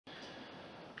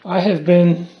I have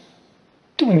been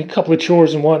doing a couple of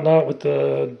chores and whatnot with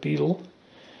the beetle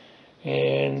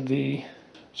and the,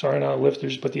 sorry, not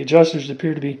lifters, but the adjusters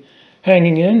appear to be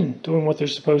hanging in and doing what they're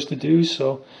supposed to do.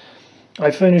 So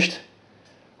I finished,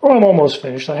 or I'm almost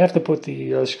finished. I have to put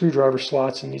the screwdriver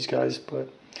slots in these guys,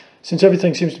 but since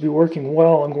everything seems to be working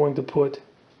well, I'm going to put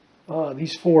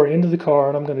these 4 into the car,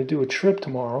 and I'm going to do a trip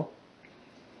tomorrow.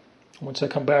 Once I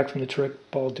come back from the trip,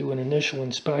 I'll do an initial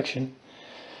inspection.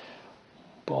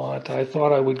 But I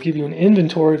thought I would give you an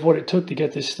inventory of what it took to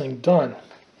get this thing done.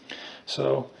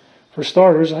 So, for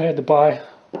starters, I had to buy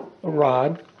a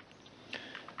rod,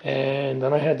 and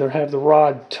then I had to have the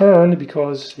rod turned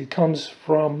because it comes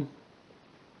from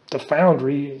the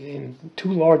foundry in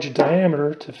too large a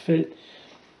diameter to fit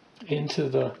into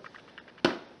the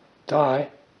die.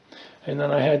 And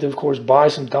then I had to, of course, buy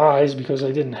some dies because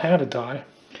I didn't have a die.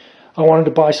 I wanted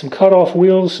to buy some cutoff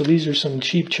wheels, so these are some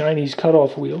cheap Chinese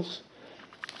cutoff wheels.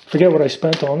 Forget what I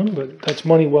spent on them, but that's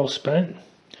money well spent.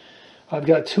 I've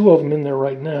got 2 of them in there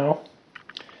right now,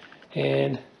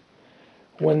 and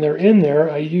when they're in there,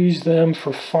 I use them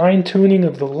for fine-tuning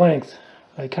of the length.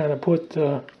 I kind of put,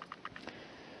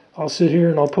 I'll sit here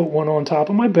and I'll put one on top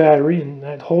of my battery, and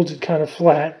that holds it kind of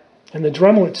flat, and the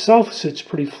Dremel itself sits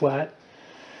pretty flat,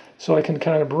 so I can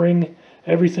kind of bring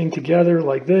everything together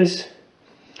like this,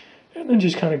 and then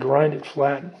just kind of grind it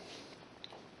flat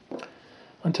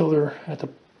until they're at the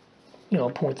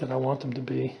point that I want them to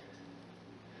be.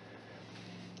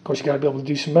 Of course, you got to be able to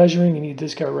do some measuring. You need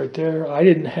this guy right there. I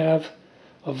didn't have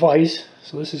a vise,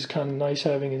 so this is kind of nice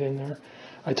having it in there.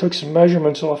 I took some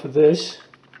measurements off of this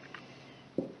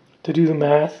to do the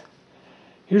math.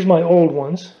 Here's my old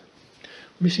ones.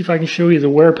 Let me see if I can show you the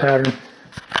wear pattern.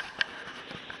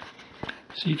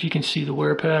 See if you can see the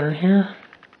wear pattern here.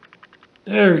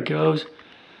 There it goes.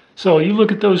 So you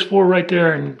look at those 4 right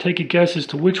there and take a guess as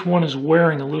to which one is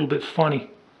wearing a little bit funny.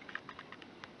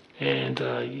 And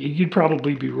you'd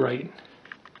probably be right.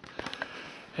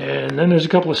 And then there's a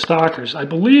couple of stockers. I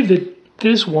believe that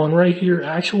this one right here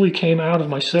actually came out of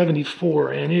my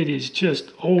 74, and it is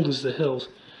just old as the hills.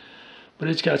 But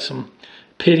it's got some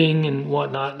pitting and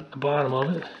whatnot at the bottom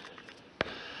of it.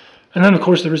 And then, of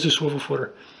course, there is a swivel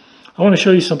footer. I want to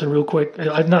show you something real quick.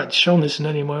 I've not shown this in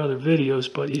any of my other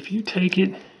videos, but if you take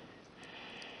it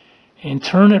and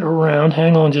turn it around,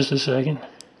 hang on just a second.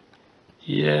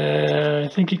 Yeah,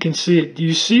 I think you can see it. Do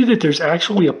you see that there's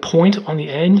actually a point on the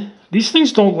end? These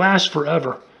things don't last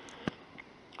forever.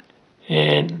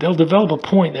 And they'll develop a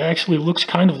point that actually looks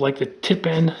kind of like the tip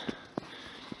end.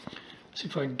 Let's see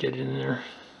if I can get it in there.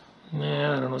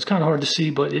 Nah, I don't know. It's kind of hard to see,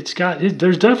 but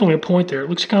there's definitely a point there. It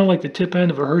looks kind of like the tip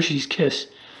end of a Hershey's Kiss.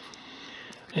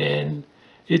 And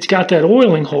it's got that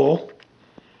oiling hole.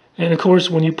 And of course,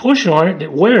 when you push on it,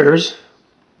 it wears.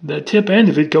 The tip end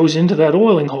of it goes into that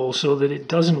oiling hole so that it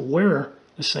doesn't wear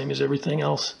the same as everything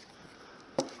else.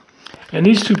 And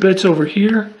these 2 bits over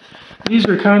here, these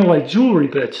are kind of like jewelry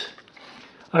bits.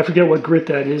 I forget what grit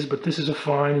that is, but this is a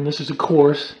fine and this is a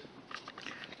coarse.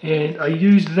 And I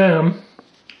used them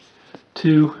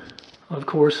to, of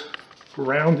course,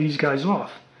 round these guys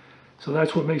off. So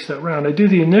that's what makes that round. I do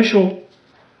the initial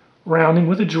rounding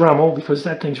with a Dremel because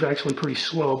that thing's actually pretty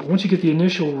slow. But once you get the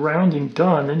initial rounding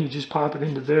done, then you just pop it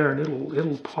into there and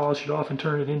it'll polish it off and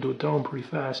turn it into a dome pretty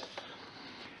fast.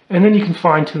 And then you can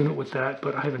fine tune it with that,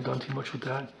 but I haven't done too much with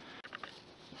that.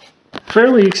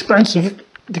 Fairly expensive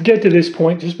to get to this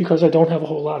point just because I don't have a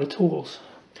whole lot of tools.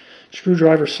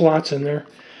 Screwdriver slots in there,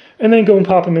 and then go and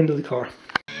pop them into the car.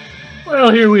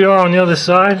 Well, here we are on the other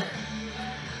side.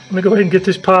 I'm going to go ahead and get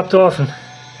this popped off and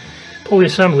pull the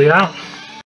assembly out.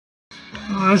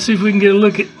 Let's see if we can get a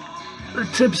look at the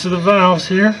tips of the valves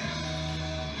here.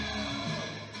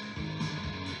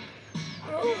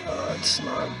 It's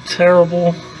not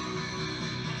terrible.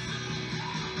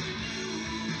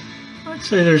 I'd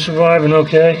say they're surviving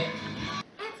okay.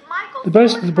 The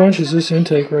best of the bunch is this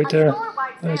intake right there.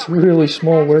 That's really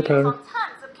small wear pattern.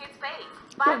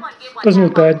 Doesn't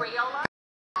look bad.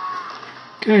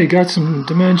 Okay, got some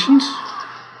dimensions.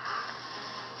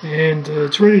 And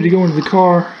it's ready to go into the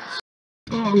car.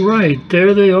 Alright,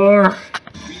 there they are.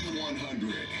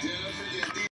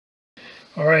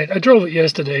 Alright, I drove it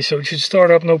yesterday, so it should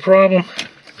start up no problem.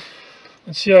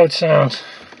 Let's see how it sounds.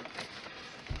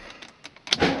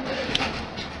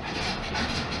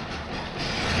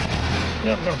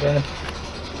 Yep, not bad.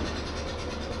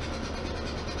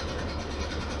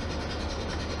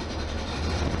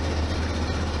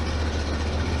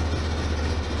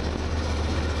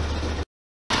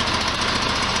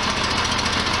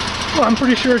 Well, I'm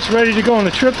pretty sure it's ready to go on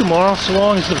the trip tomorrow, so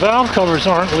long as the valve covers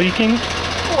aren't leaking,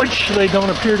 which they don't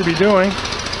appear to be doing.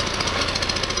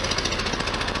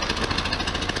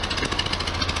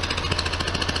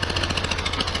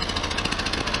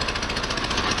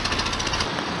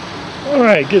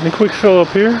 Alright, getting a quick fill up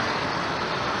here.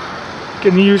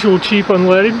 Getting the usual cheap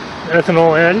unleaded,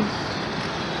 ethanol added.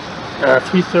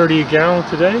 3.30 a gallon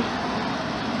today.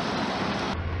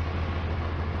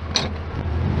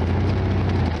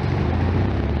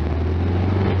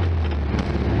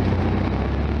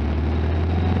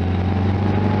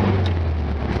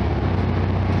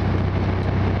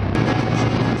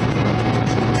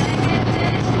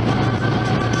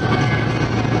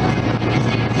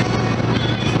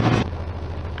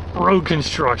 Road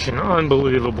construction,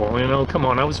 unbelievable, you know, come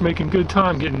on, I was making good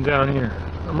time getting down here.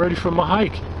 I'm ready for my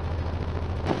hike.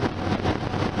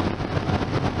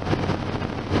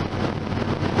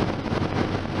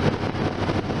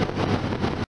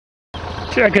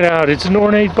 Check it out, it's an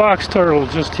ornate box turtle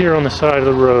just here on the side of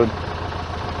the road.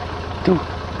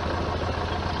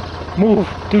 Move,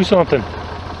 do something.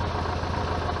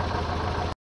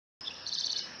 I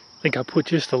think I put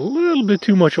just a little bit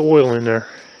too much oil in there.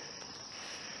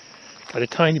 Got a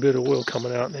tiny bit of oil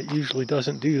coming out, and it usually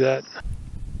doesn't do that.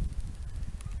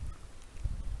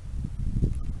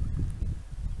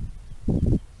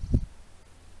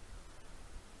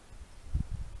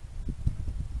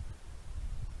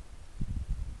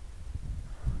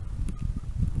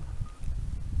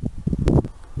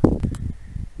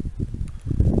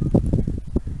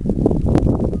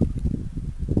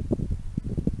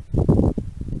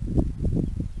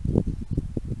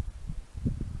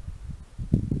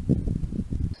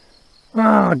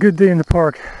 Ah, good day in the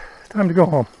park. Time to go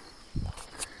home.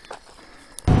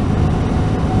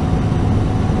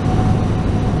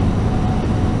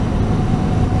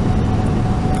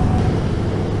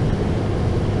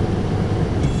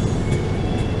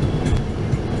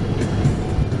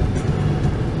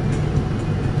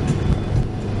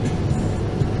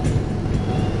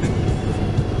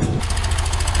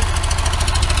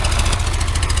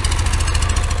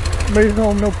 Made it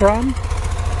home, no problem.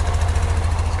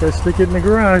 Gotta stick it in the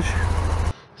garage.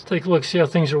 Let's take a look, see how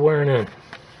things are wearing in.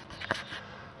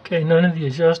 Okay, none of the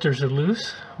adjusters are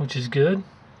loose, which is good.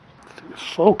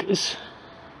 Focus.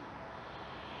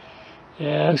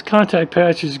 Yeah, those contact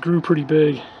patches grew pretty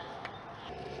big.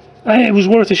 It was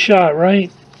worth a shot,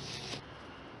 right?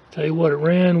 Tell you what, it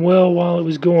ran well while it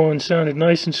was going, sounded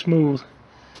nice and smooth.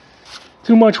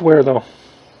 Too much wear though.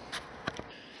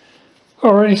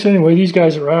 Alrighty, so anyway, these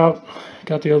guys are out.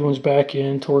 Got the other ones back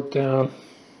in, torqued down.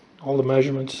 All the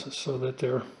measurements so that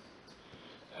they're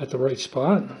at the right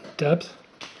spot, depth.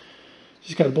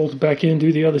 Just got to bolt it back in,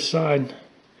 do the other side.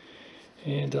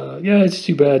 And yeah, it's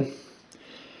too bad.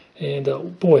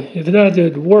 And boy, if that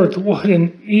had worked, what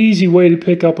an easy way to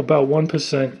pick up about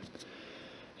 1%.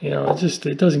 You know,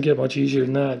 it doesn't get much easier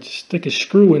than that. Just stick a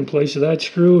screw in place of that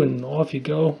screw and off you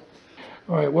go.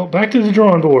 All right, well, back to the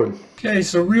drawing board. Okay,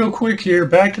 so real quick here,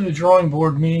 back to the drawing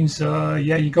board means, yeah,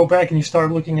 you go back and you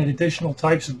start looking at additional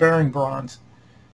types of bearing bronze.